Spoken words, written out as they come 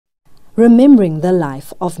Remembering the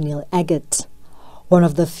life of Neil Aggett, one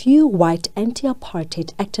of the few white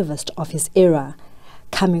anti-apartheid activists of his era,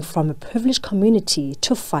 coming from a privileged community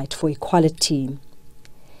to fight for equality.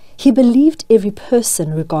 He believed every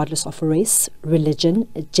person, regardless of race, religion,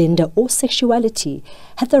 gender or sexuality,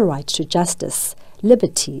 had the right to justice,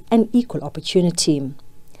 liberty and equal opportunity.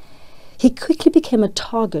 He quickly became a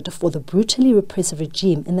target for the brutally repressive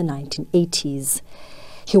regime in the 1980s.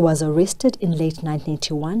 He was arrested in late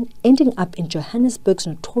 1981, ending up in Johannesburg's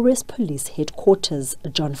notorious police headquarters,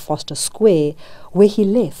 John Foster Square, where he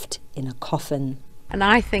left in a coffin. And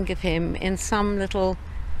I think of him in some little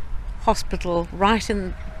hospital right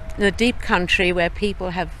in the deep country where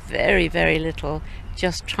people have very, very little,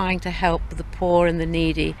 just trying to help the poor and the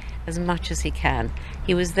needy as much as he can.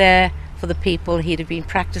 He was there for the people. He'd have been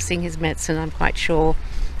practicing his medicine, I'm quite sure,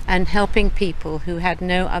 and helping people who had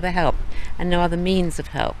no other help and no other means of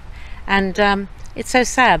help. And it's so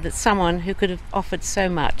sad that someone who could have offered so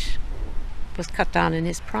much was cut down in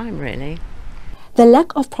his prime, really. The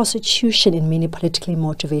lack of prosecution in many politically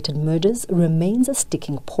motivated murders remains a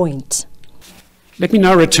sticking point. Let me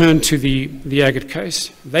now return to the Aggett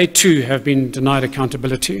case. They too have been denied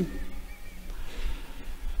accountability.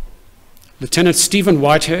 Lieutenant Stephen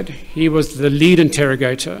Whitehead, he was the lead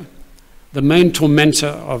interrogator, the main tormentor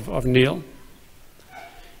of Neil.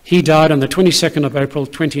 He died on the 22nd of April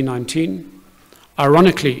 2019,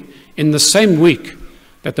 ironically in the same week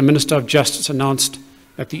that the Minister of Justice announced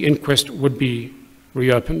that the inquest would be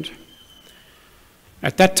reopened.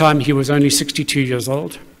 At that time he was only 62 years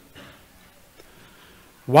old.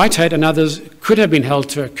 Whitehead and others could have been held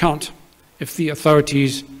to account if the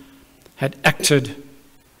authorities had acted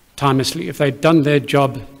timelessly, if they'd done their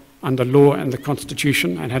job under law and the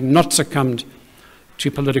Constitution and had not succumbed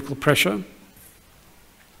to political pressure.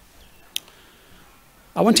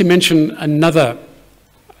 I want to mention another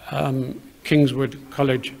Kingswood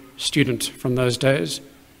College student from those days,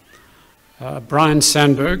 Brian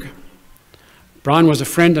Sandberg. Brian was a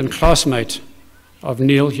friend and classmate of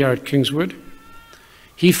Neil here at Kingswood.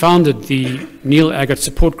 He founded the Neil Aggett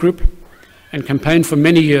support group and campaigned for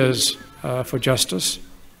many years for justice.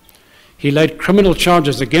 He laid criminal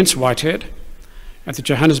charges against Whitehead at the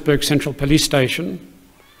Johannesburg Central Police Station,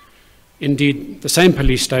 indeed the same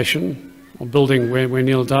police station or building where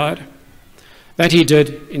Neil died. That he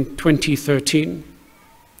did in 2013.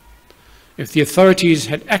 If the authorities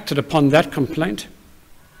had acted upon that complaint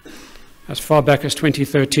as far back as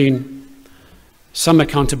 2013, some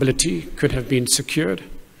accountability could have been secured.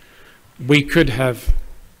 We could have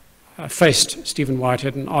faced Stephen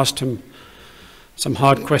Whitehead and asked him some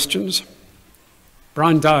hard questions.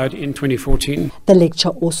 Brian died in 2014. The lecture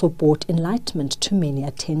also brought enlightenment to many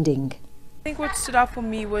attending. I think what stood out for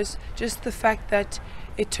me was just the fact that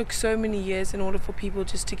it took so many years in order for people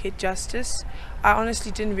just to get justice. I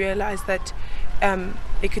honestly didn't realize that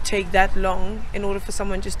it could take that long in order for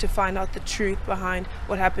someone just to find out the truth behind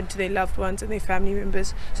what happened to their loved ones and their family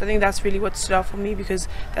members. So I think that's really what stood out for me, because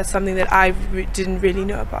that's something that I didn't really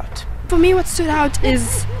know about. For me, what stood out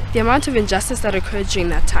is the amount of injustice that occurred during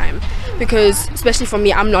that time, because especially for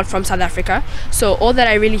me, I'm not from South Africa, so all that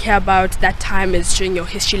I really hear about that time is during your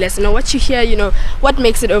history lesson, or what you hear, you know, what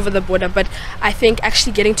makes it over the border. But I think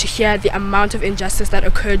actually getting to hear the amount of injustice that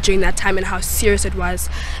occurred during that time and how serious it was,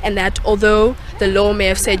 and that although the law may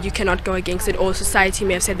have said you cannot go against it, or society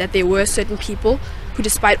may have said that there were certain people who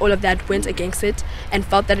despite all of that went against it and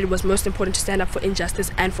felt that it was most important to stand up for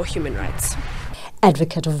injustice and for human rights.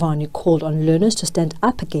 Advocate Varney called on learners to stand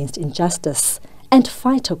up against injustice and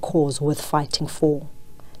fight a cause worth fighting for.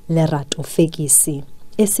 Lerato Fekisi,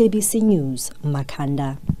 SABC News,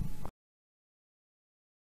 Makhanda.